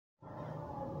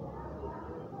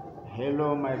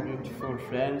Hello my beautiful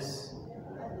friends,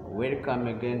 welcome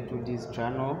again to this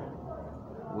channel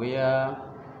where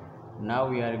now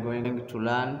we are going to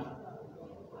learn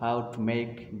how to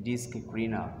make disk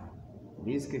cleanup.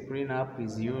 Disk cleanup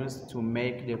is used to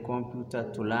make the computer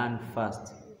to learn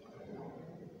fast.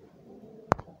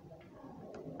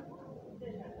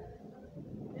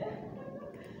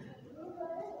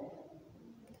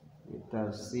 Let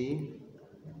us see.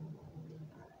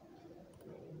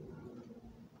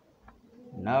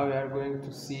 Now we are going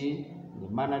to see the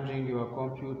managing your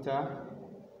computer,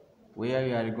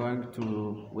 where I'm going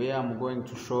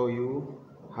to show you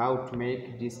how to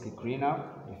make disk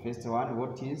cleanup. The first one,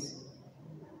 what is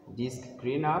disk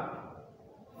cleanup?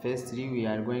 Firstly, we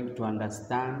are going to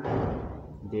understand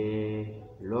the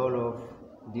role of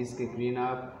disk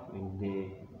cleanup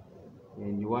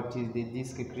and what is the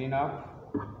disk cleanup,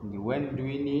 and when do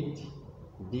we need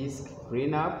disk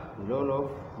cleanup, the role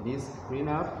of disk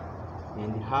cleanup,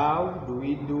 and how do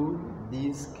we do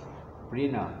disk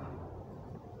cleanup.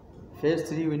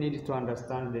 Firstly, we need to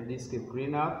understand the disk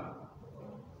cleanup.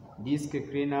 Disk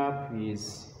cleanup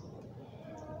is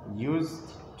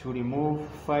used to remove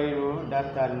files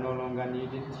that are no longer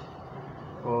needed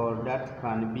or that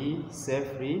can be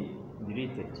safely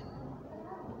deleted.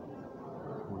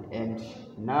 And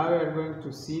now we are going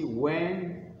to see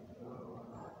when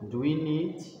do we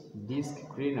need disk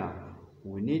cleanup.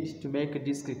 We need to make a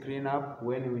disk cleanup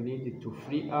when we need to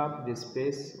free up the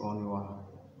space on your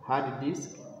hard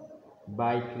disk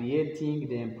by creating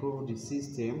the improved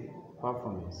system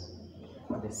performance.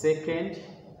 The second,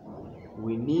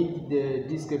 we need the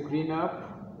disk cleanup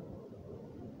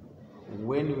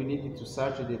when we need to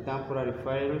search the temporary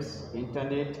files,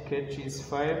 internet caches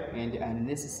file, and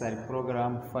unnecessary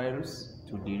program files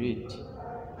to delete.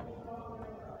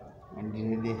 And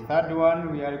the third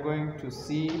one, we are going to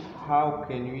see how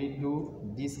can we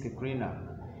do disk cleanup.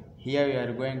 Here we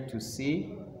are going to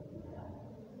see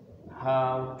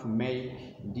how to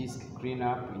make disk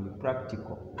cleanup in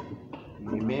practical.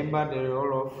 Remember the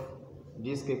role of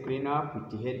disk cleanup.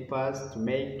 It helps us to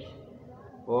make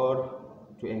or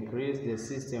to increase the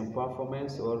system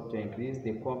performance or to increase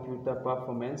the computer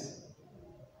performance.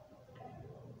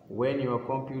 When your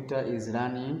computer is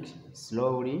running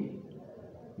slowly,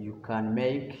 you can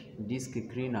make disk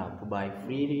cleanup by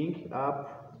freeing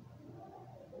up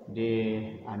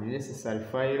the unnecessary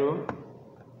file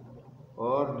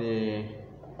or the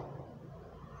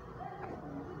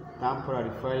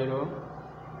temporary file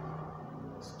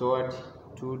stored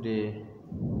to the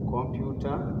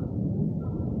computer.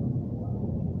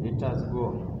 Let us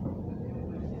go.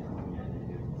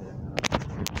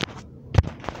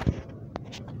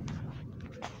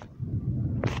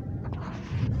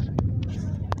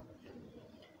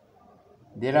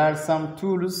 There are some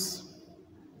tools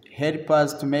help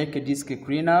us to make a disk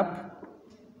cleanup.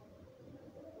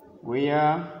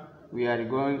 I'm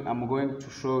going to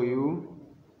show you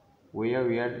where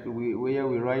we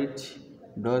write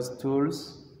those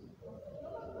tools.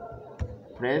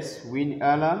 Press Win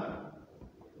Arrow.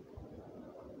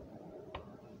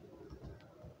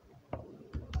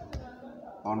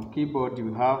 On keyboard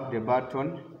you have the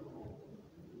button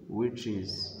which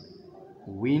is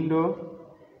window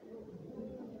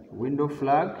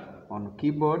flag on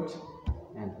keyboard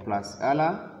and plus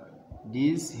arrow.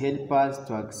 These help us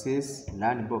to access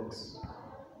LAN box.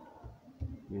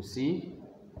 You see,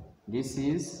 this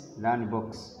is LAN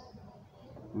box.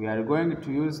 We are going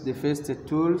to use the first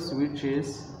tools which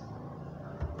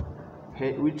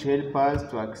help us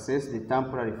to access the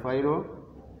temporary file.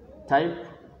 Type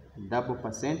double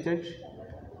percentage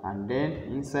and then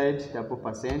inside double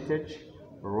percentage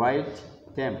write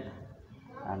temp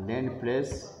and then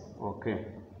press OK.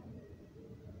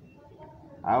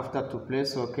 After to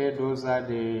press OK, those are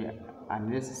the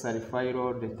unnecessary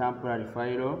file, the temporary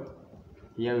file.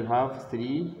 Here we have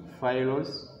 3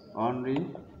 files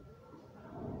only,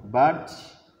 but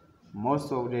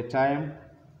most of the time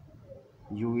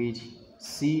you will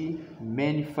see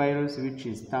many files which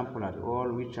is temporary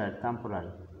or which are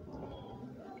temporary.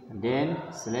 And then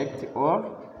select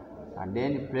all and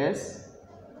then press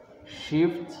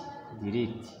Shift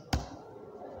Delete,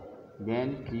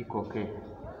 then click OK.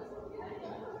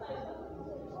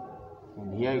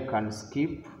 And here you can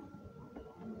skip.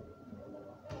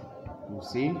 You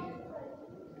see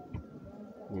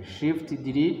the Shift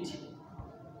Delete,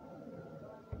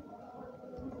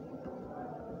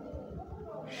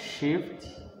 Shift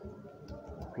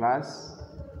plus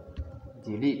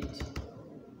Delete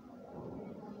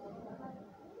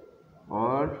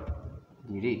or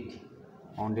delete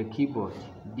on the keyboard.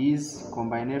 This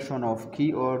combination of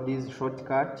key or this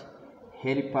shortcut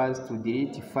help us to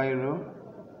delete file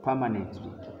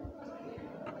permanently.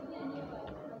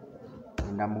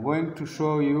 And I'm going to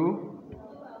show you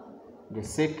the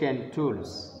second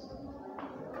tools.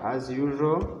 As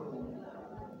usual,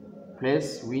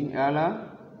 press WinRR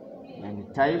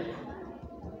and type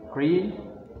clean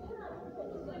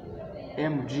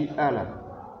mgrr,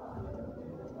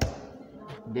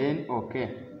 then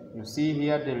OK. You see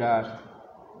here there are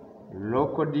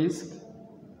local disk,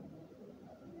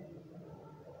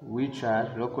 which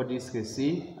are local disk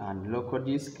C and local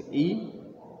disk E,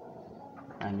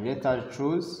 and let us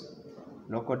choose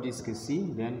local disk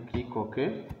C, then click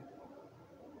OK.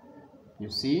 You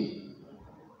see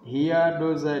here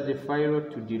those are the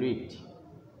files to delete.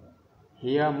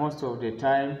 Here most of the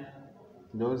time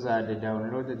those are the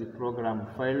downloaded program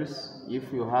files.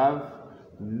 If you have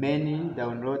many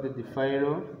downloaded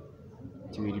files,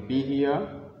 it will be here,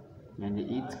 and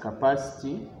its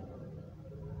capacity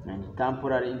and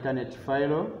temporary internet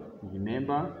file,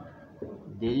 remember,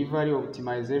 delivery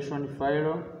optimization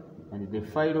file, and the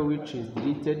file which is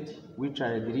deleted, which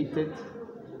are deleted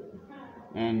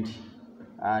and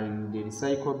are in the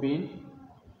recycle bin.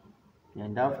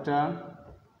 And after,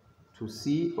 to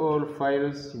see all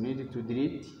files you need to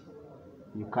delete,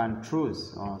 you can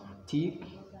choose or tick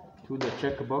to the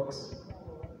checkbox,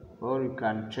 or you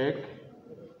can check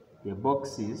the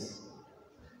boxes,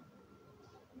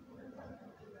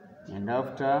 and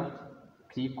after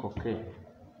click OK.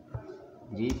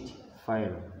 Delete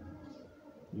file.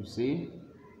 You see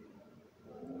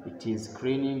it is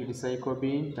cleaning recycle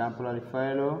bin, temporary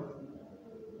file.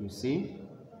 You see,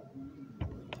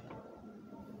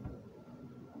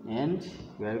 and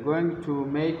we are going to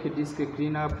make disk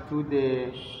cleanup to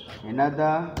the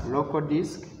another local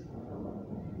disk.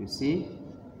 You see,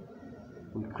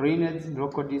 we cleaned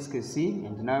local disk C,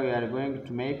 and now we are going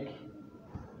to make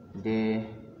the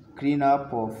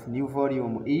cleanup of new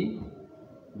volume E.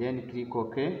 Then click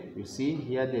OK. You see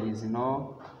here there is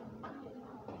no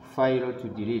file to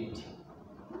delete.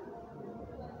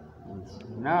 And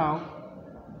now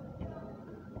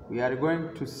we are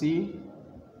going to see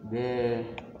the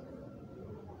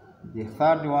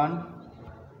third one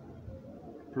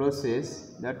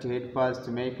process that helps us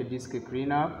to make a disk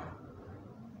cleanup,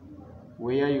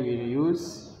 where you will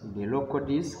use the local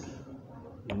disk.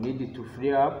 You need to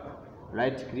free up.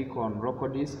 Right click on local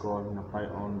disk or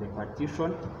on the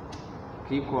partition,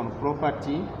 click on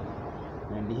property,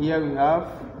 and here we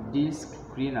have disk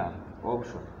cleanup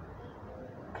option.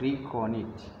 Click on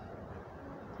it.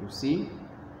 You see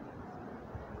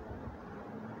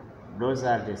those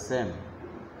are the same.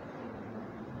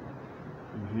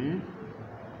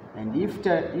 And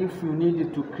if you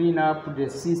need to clean up the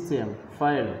system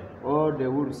file or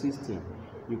the whole system,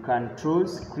 you can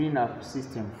choose clean up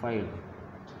system file.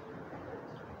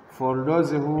 For those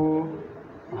who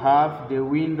have the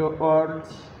window old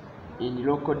in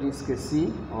local disk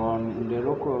C on the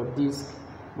local disk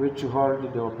which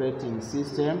hold the operating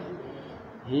system,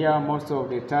 here most of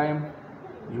the time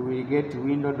you will get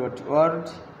window.org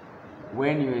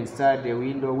when you install the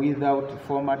window without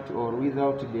format or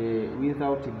without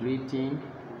deleting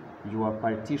your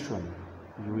partition.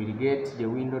 You will get the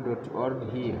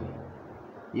window.org here.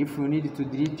 If you need to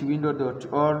delete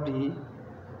window.org,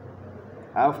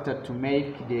 after to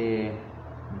make the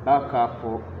backup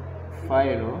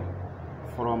file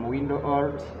from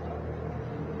window.org,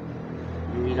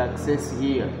 you will access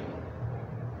here.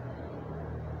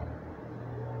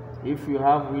 If you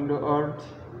have window.org,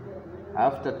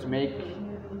 after to make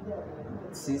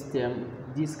system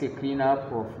disk cleanup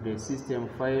of the system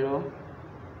file,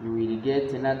 you will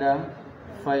get another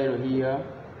file here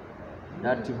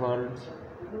that holds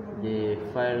the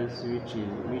files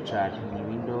which are in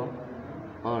window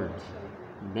old.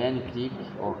 Then click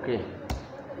OK.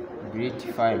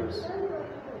 Delete files.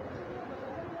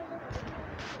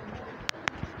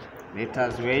 Let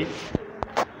us wait.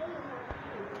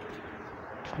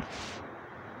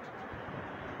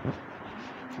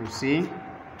 You see?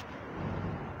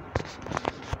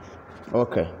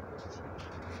 Okay.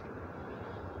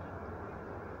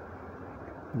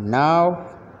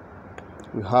 Now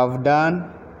we have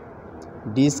done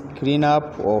disk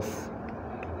cleanup of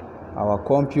our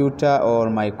computer or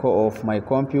my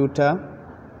computer.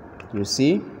 You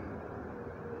see,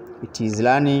 it is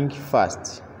running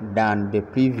fast than the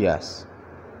previous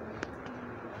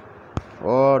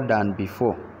or than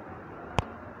before.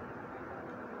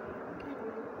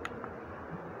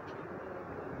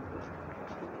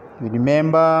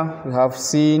 Remember, we have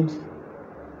seen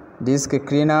disk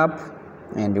cleanup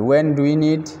and when do we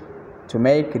need to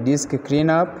make disk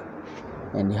cleanup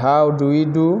and how do we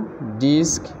do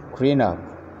disk cleanup.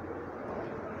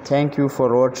 Thank you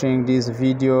for watching this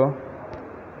video,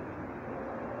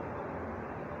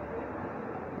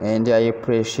 and I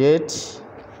appreciate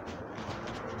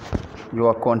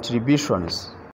your contributions.